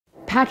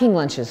Packing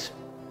lunches.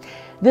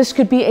 This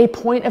could be a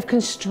point of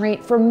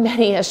constraint for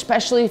many,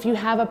 especially if you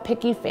have a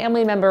picky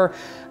family member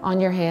on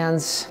your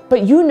hands.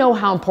 But you know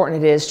how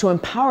important it is to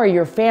empower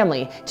your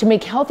family to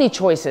make healthy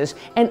choices,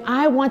 and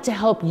I want to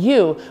help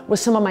you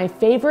with some of my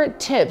favorite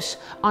tips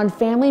on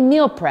family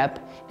meal prep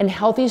and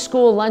healthy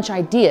school lunch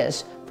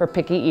ideas for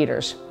picky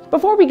eaters.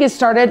 Before we get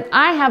started,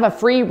 I have a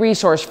free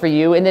resource for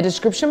you in the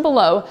description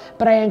below,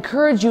 but I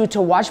encourage you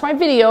to watch my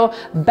video,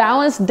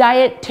 Balanced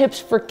Diet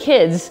Tips for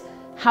Kids,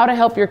 How to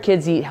Help Your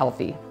Kids Eat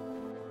Healthy.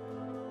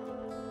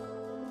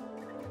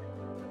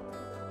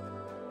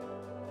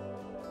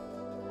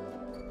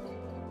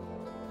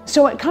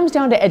 So it comes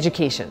down to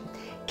education.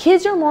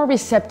 Kids are more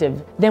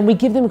receptive than we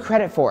give them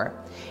credit for.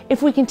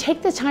 If we can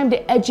take the time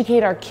to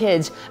educate our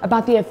kids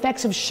about the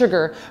effects of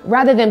sugar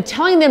rather than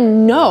telling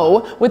them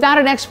no without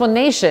an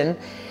explanation,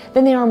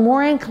 then they are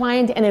more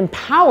inclined and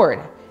empowered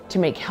to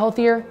make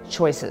healthier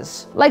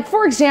choices. Like,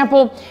 for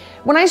example,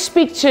 when I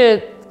speak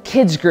to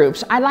kids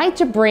groups, I like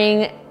to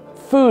bring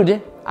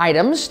food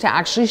items to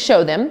actually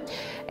show them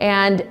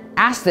and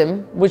ask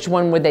them which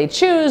one would they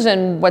choose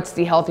and what's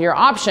the healthier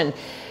option.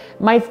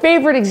 My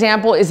favorite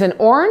example is an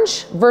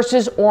orange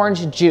versus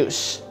orange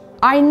juice.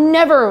 I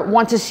never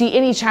want to see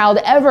any child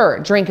ever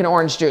drink an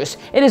orange juice.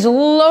 It is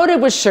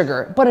loaded with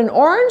sugar, but an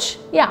orange?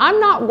 Yeah, I'm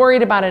not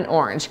worried about an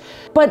orange.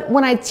 But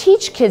when I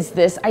teach kids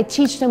this, I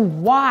teach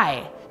them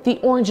why the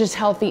orange is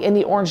healthy and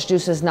the orange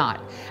juice is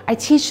not. I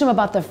teach them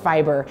about the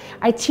fiber.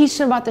 I teach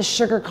them about the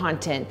sugar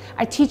content.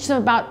 I teach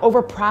them about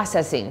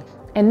overprocessing.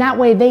 And that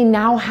way they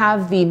now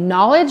have the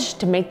knowledge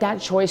to make that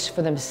choice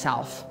for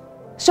themselves.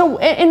 So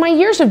in my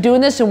years of doing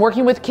this and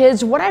working with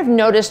kids, what I've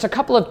noticed, a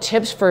couple of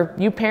tips for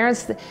you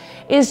parents,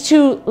 is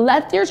to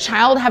let your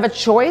child have a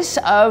choice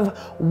of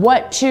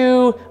what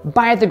to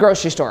buy at the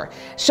grocery store.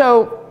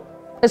 So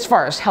as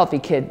far as healthy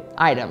kid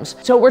items.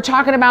 So we're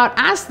talking about,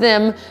 ask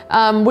them,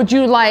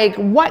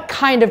 what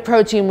kind of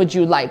protein would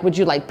you like? Would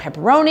you like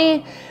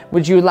pepperoni?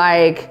 Would you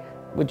like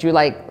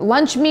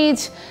lunch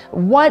meat?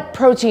 What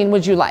protein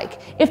would you like?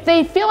 If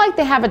they feel like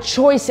they have a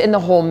choice in the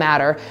whole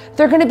matter,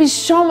 they're gonna be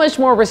so much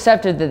more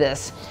receptive to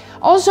this.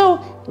 Also,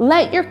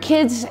 let your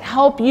kids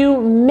help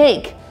you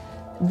make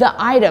the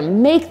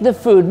item, make the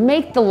food,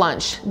 make the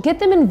lunch. Get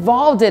them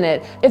involved in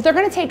it if they're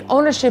gonna take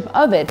ownership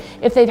of it,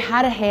 if they've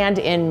had a hand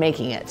in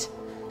making it.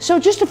 So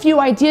just a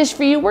few ideas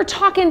for you. We're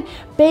talking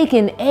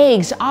bacon,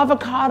 eggs,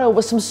 avocado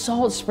with some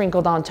salt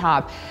sprinkled on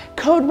top,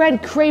 Code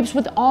Red crepes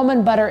with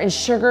almond butter and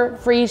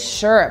sugar-free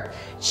syrup,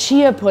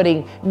 chia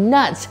pudding,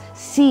 nuts,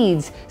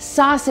 seeds,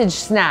 sausage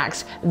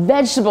snacks,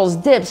 vegetables,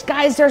 dips.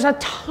 Guys, there's a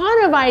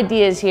ton of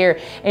ideas here.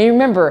 And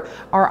remember,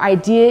 our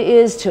idea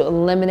is to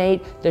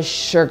eliminate the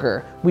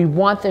sugar. We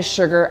want the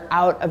sugar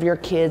out of your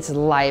kids'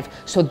 life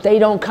so they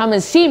don't come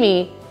and see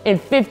me in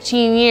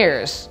 15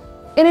 years.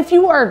 And if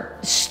you are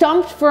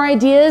stumped for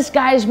ideas,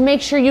 guys,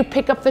 make sure you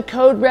pick up the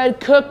Code Red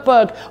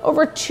cookbook.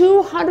 Over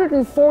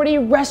 240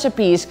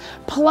 recipes,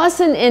 plus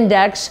an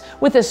index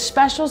with a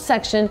special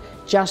section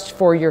just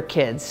for your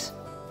kids.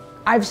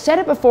 I've said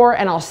it before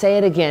and I'll say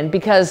it again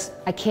because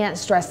I can't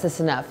stress this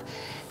enough.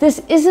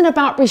 This isn't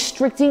about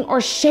restricting or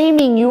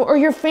shaming you or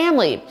your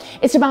family.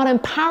 It's about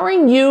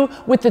empowering you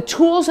with the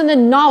tools and the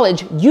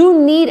knowledge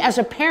you need as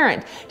a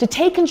parent to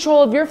take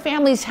control of your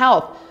family's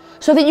health,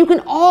 so that you can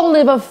all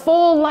live a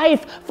full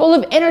life full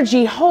of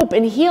energy, hope,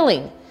 and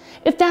healing.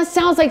 If that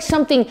sounds like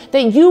something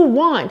that you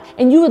want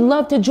and you would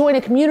love to join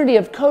a community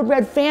of Code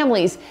Red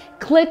families,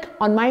 click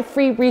on my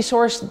free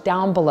resource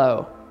down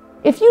below.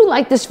 If you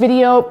like this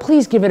video,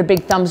 please give it a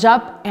big thumbs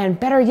up, and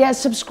better yet,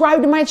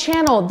 subscribe to my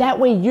channel. That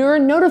way you're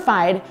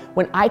notified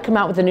when I come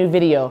out with a new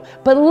video.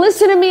 But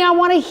listen to me, I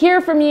wanna hear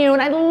from you,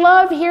 and I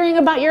love hearing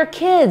about your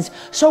kids.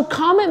 So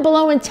comment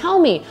below and tell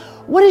me,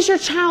 what is your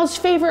child's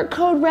favorite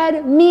Code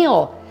Red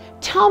meal?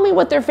 Tell me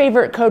what their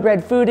favorite Code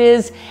Red food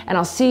is, and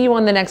I'll see you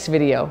on the next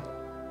video.